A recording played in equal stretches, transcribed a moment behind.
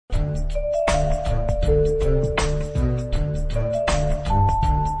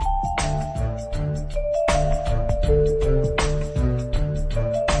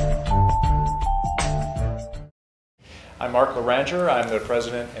I'm Mark Loranger. I'm the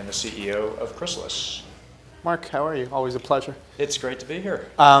president and the CEO of Chrysalis. Mark, how are you? Always a pleasure. It's great to be here.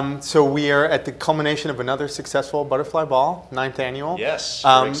 So we are at the culmination of another successful Butterfly Ball, 9th annual. Yes,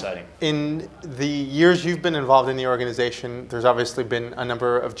 very exciting. In the years you've been involved in the organization, there's obviously been a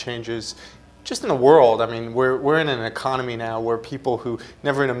number of changes just in the world. I mean, we're in an economy now where people who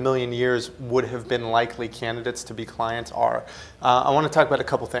never in a million years would have been likely candidates to be clients are. I want to talk about a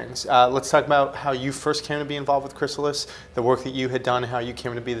couple things. Let's talk about how you first came to be involved with Chrysalis, the work that you had done, how you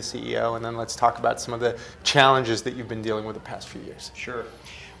came to be the CEO, and then let's talk about some of the challenges that you've been dealing with the past few years. Sure.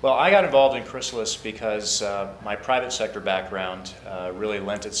 Well, I got involved in Chrysalis because my private sector background really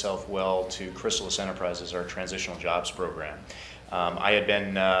lent itself well to Chrysalis Enterprises, our transitional jobs program. I had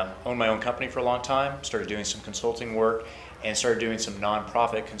owned my own company for a long time, started doing some consulting work, and started doing some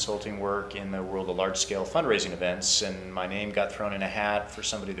nonprofit consulting work in the world of large-scale fundraising events, and my name got thrown in a hat for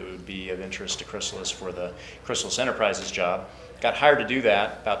somebody that would be of interest to Chrysalis for the Chrysalis Enterprises job. Got hired to do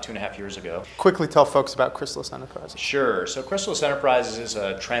that about 2.5 years ago. Quickly tell folks about Chrysalis Enterprises. Sure. So Chrysalis Enterprises is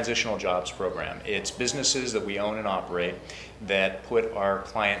a transitional jobs program. It's businesses that we own and operate that put our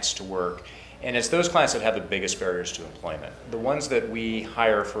clients to work. And it's those clients that have the biggest barriers to employment. The ones that we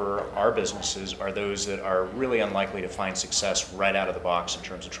hire for our businesses are those that are really unlikely to find success right out of the box in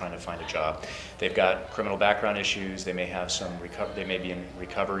terms of trying to find a job. They've got criminal background issues, they may have they may be in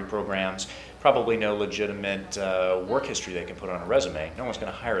recovery programs, probably no legitimate work history they can put on a resume. No one's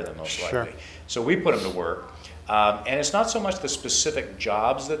going to hire them most likely. Sure. So we put them to work. And it's not so much the specific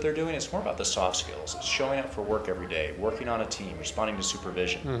jobs that they're doing, it's more about the soft skills. It's showing up for work every day, working on a team, responding to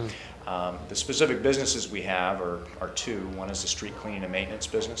supervision. Mm-hmm. The specific businesses we have are two. One is the street cleaning and maintenance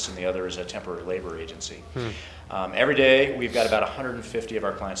business, and the other is a temporary labor agency. Every day we've got about 150 of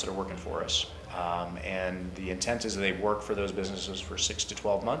our clients that are working for us. And the intent is that they work for those businesses for 6 to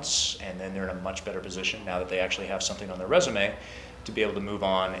 12 months, and then they're in a much better position now that they actually have something on their resume to be able to move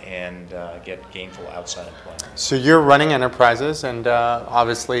on and get gainful outside employment. So you're running enterprises, and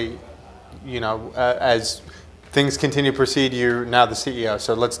obviously, as things continue to proceed, you're now the CEO.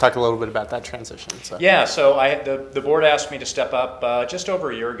 So let's talk a little bit about that transition. So. Yeah, so the board asked me to step up just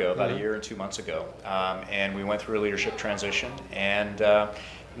over a year ago, about a year and 2 months ago, and we went through a leadership transition. And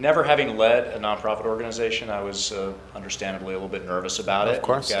never having led a nonprofit organization, I was understandably a little bit nervous about it. Of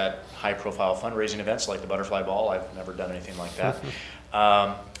course. We've got high-profile fundraising events like the Butterfly Ball. I've never done anything like that.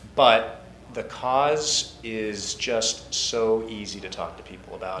 But the cause is just so easy to talk to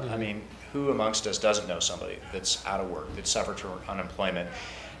people about. I mean, who amongst us doesn't know somebody that's out of work, that suffered from unemployment?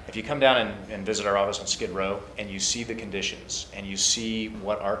 If you come down and visit our office on Skid Row and you see the conditions and you see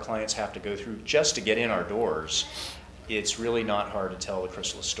what our clients have to go through just to get in our doors, it's really not hard to tell the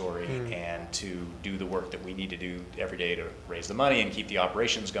Chrysalis story and to do the work that we need to do every day to raise the money and keep the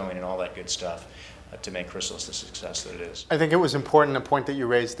operations going and all that good stuff to make Chrysalis the success that it is. I think it was important, a point that you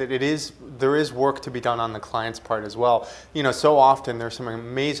raised, that there is work to be done on the client's part as well. So often there's some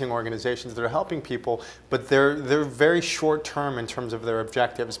amazing organizations that are helping people, but they're very short term in terms of their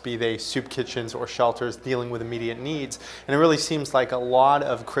objectives, be they soup kitchens or shelters dealing with immediate needs. And it really seems like a lot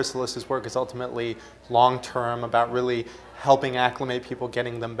of Chrysalis's work is ultimately long term, about really helping acclimate people,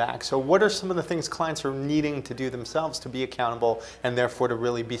 getting them back. So what are some of the things clients are needing to do themselves to be accountable and therefore to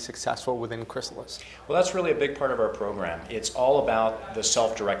really be successful within Chrysalis? Well, that's really a big part of our program. It's all about the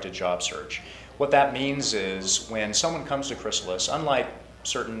self-directed job search. What that means is when someone comes to Chrysalis, unlike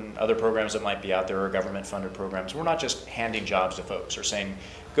certain other programs that might be out there or government-funded programs, we're not just handing jobs to folks or saying,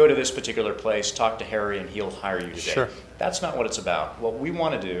 go to this particular place, talk to Harry and he'll hire you today. Sure. That's not what it's about. What we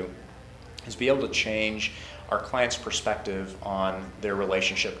want to do is be able to change our clients' perspective on their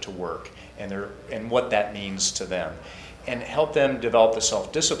relationship to work and what that means to them, and help them develop the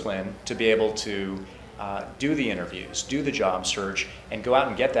self-discipline to be able to do the interviews, do the job search, and go out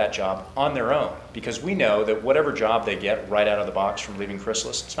and get that job on their own. Because we know that whatever job they get right out of the box from leaving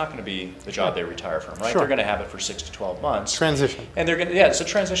Chrysalis, it's not going to be the job they retire from, right? Sure. They're going to have it for 6 to 12 months. Transition. And they're going to, yeah, it's a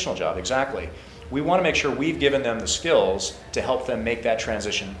transitional job, exactly. We want to make sure we've given them the skills to help them make that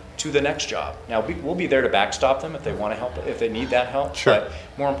transition to the next job. Now, we'll be there to backstop them if they want to help, if they need that help. Sure. But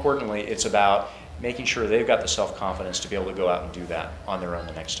more importantly, it's about making sure they've got the self-confidence to be able to go out and do that on their own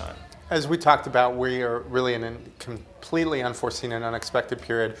the next time. As we talked about, we are really in a completely unforeseen and unexpected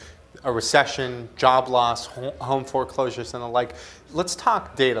period, a recession, job loss, home foreclosures and the like. Let's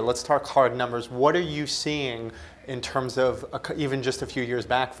talk data, let's talk hard numbers. What are you seeing in terms of even just a few years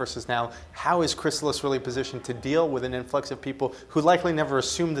back versus now? How is Chrysalis really positioned to deal with an influx of people who likely never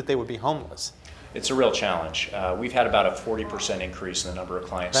assumed that they would be homeless? It's a real challenge. We've had about a 40% increase in the number of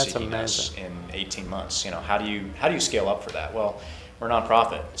clients That's seeking amazing. us in 18 months. How do you scale up for that? Well, we're a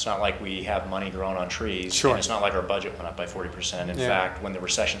nonprofit. It's not like we have money growing on trees. Sure. And it's not like our budget went up by 40%. In Yeah. fact, when the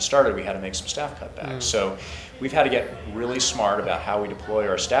recession started, we had to make some staff cutbacks. So we've had to get really smart about how we deploy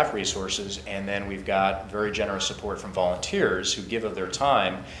our staff resources, and then we've got very generous support from volunteers who give of their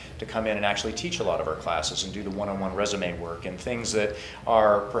time to come in and actually teach a lot of our classes and do the one-on-one resume work and things that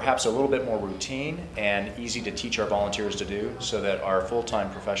are perhaps a little bit more routine and easy to teach our volunteers to do, so that our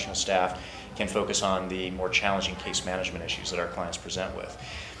full-time professional staff can focus on the more challenging case management issues that our clients present with.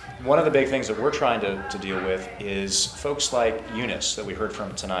 One of the big things that we're trying to deal with is folks like Eunice that we heard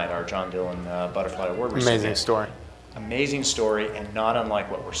from tonight, our John Dillon Butterfly Award recipient. Amazing story. Amazing story, and not unlike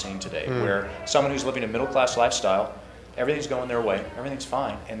what we're seeing today, where someone who's living a middle-class lifestyle, everything's going their way, everything's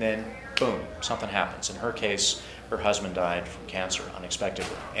fine, and then boom, something happens. In her case, her husband died from cancer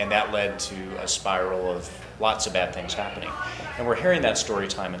unexpectedly, and that led to a spiral of lots of bad things happening. And we're hearing that story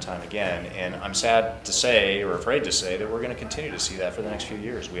time and time again, and I'm sad to say, or afraid to say, that we're going to continue to see that for the next few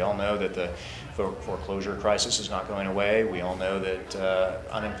years. We all know that the foreclosure crisis is not going away. We all know that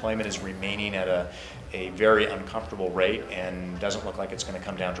unemployment is remaining at a very uncomfortable rate and doesn't look like it's going to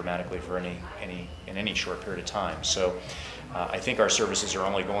come down dramatically for in any short period of time. So I think our services are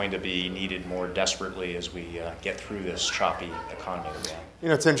only going to be needed more desperately as we get through this choppy economy that we're in. You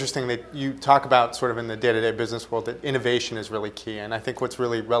know, it's interesting that you talk about sort of in the day-to-day business world that innovation is really key. And I think what's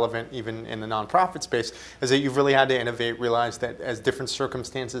really relevant even in the nonprofit space is that you've really had to innovate, realize that as different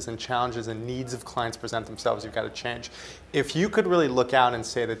circumstances and challenges and needs of clients present themselves, you've got to change. If you could really look out and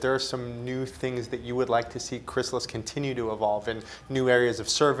say that there are some new things that you would like to see Chrysalis continue to evolve in, new areas of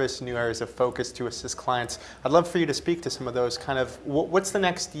service, new areas of focus to assist clients, I'd love for you to speak to some of those kind of, what's the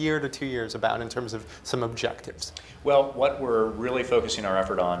next year to 2 years about in terms of some objectives? Well, what we're really focusing our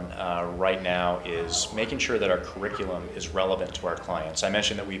effort on right now is making sure that our curriculum is relevant to our clients. I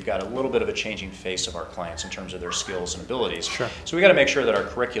mentioned that we've got a little bit of a changing face of our clients in terms of their skills and abilities. Sure. So we got to make sure that our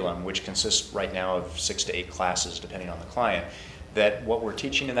curriculum, which consists right now of 6 to 8 classes depending on the client, that what we're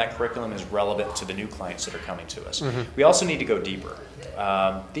teaching in that curriculum is relevant to the new clients that are coming to us. We also need to go deeper.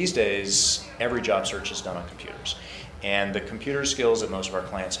 These days, every job search is done on computers. And the computer skills that most of our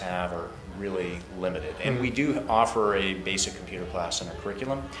clients have are really limited. And we do offer a basic computer class in our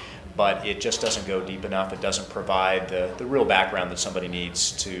curriculum, but it just doesn't go deep enough. It doesn't provide the real background that somebody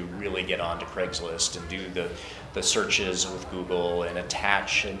needs to really get onto Craigslist and do the searches with Google and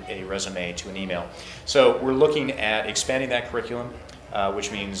attach a resume to an email. So we're looking at expanding that curriculum,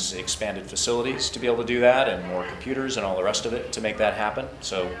 which means expanded facilities to be able to do that, and more computers and all the rest of it to make that happen.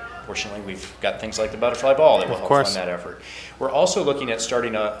 So fortunately, we've got things like the Butterfly Ball that will help fund that effort. We're also looking at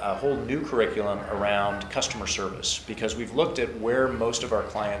starting a whole new curriculum around customer service, because we've looked at where most of our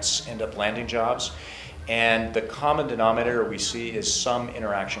clients end up landing jobs, and the common denominator we see is some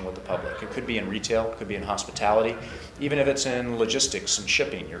interaction with the public. It could be in retail, it could be in hospitality, even if it's in logistics and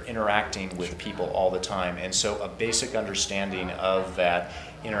shipping, you're interacting with people all the time. And so a basic understanding of that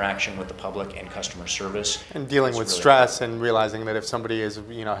interaction with the public and customer service. And dealing with really stress and realizing that if somebody is,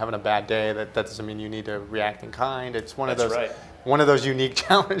 having a bad day, that doesn't mean you need to react in kind. It's one of those unique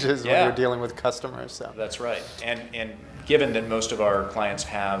challenges when you're dealing with customers. So. That's right. And given that most of our clients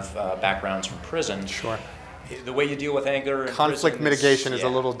have backgrounds from prison, sure, the way you deal with anger in conflict mitigation is a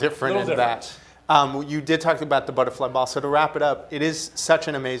little different in that. You did talk about the Butterfly Ball. So to wrap it up, it is such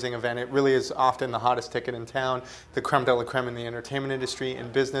an amazing event. It really is often the hottest ticket in town, the creme de la creme in the entertainment industry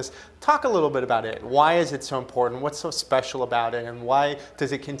and business. Talk a little bit about it. Why is it so important? What's so special about it? And why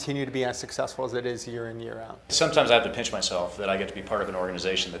does it continue to be as successful as it is year in, year out? Sometimes I have to pinch myself that I get to be part of an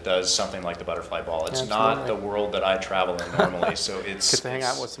organization that does something like the Butterfly Ball. It's not the world that I travel in normally. So it's get to hang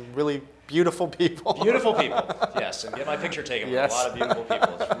out with some really beautiful people. Beautiful people, yes, and get my picture taken with a lot of beautiful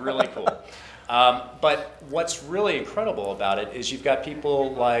people. It's really cool. But what's really incredible about it is you've got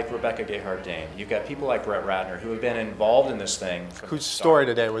people like Rebecca Gayheart-Dane. You've got people like Brett Ratner who have been involved in this thing. Whose story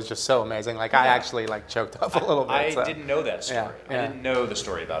today was just so amazing. I actually choked up a little bit. I didn't know that story. I didn't know the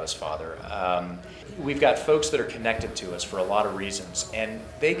story about his father. We've got folks that are connected to us for a lot of reasons, and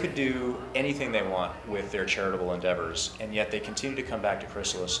they could do anything they want with their charitable endeavors, and yet they continue to come back to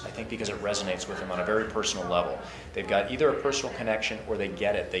Chrysalis, I think because it resonates with them on a very personal level. They've got either a personal connection or they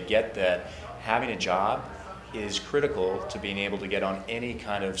get it. They get that having a job is critical to being able to get on any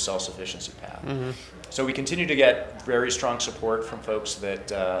kind of self-sufficiency path. So we continue to get very strong support from folks that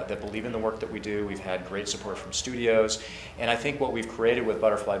believe in the work that we do. We've had great support from studios, and I think what we've created with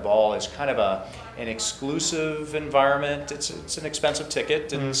Butterfly Ball is kind of an exclusive environment. It's an expensive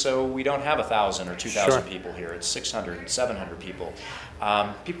ticket, and so we don't have 1,000 or 2,000 people here. It's 600 and 700 people.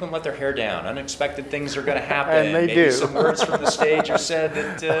 People can let their hair down. Unexpected things are going to happen. And they Maybe do. some words from the stage are said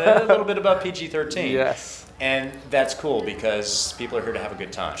that a little bit above PG-13. Yes. And that's cool because people are here to have a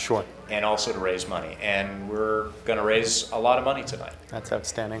good time. Sure. And also to raise money. And we're going to raise a lot of money tonight. That's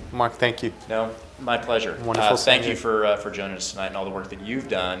outstanding. Mark, thank you. No, my pleasure. Wonderful. Thank you for joining us tonight and all the work that you've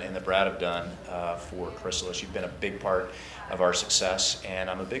done and that Brad have done for Chrysalis. You've been a big part of our success, and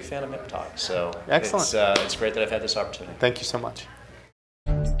I'm a big fan of MIP Talk. So excellent. It's great that I've had this opportunity. Thank you so much.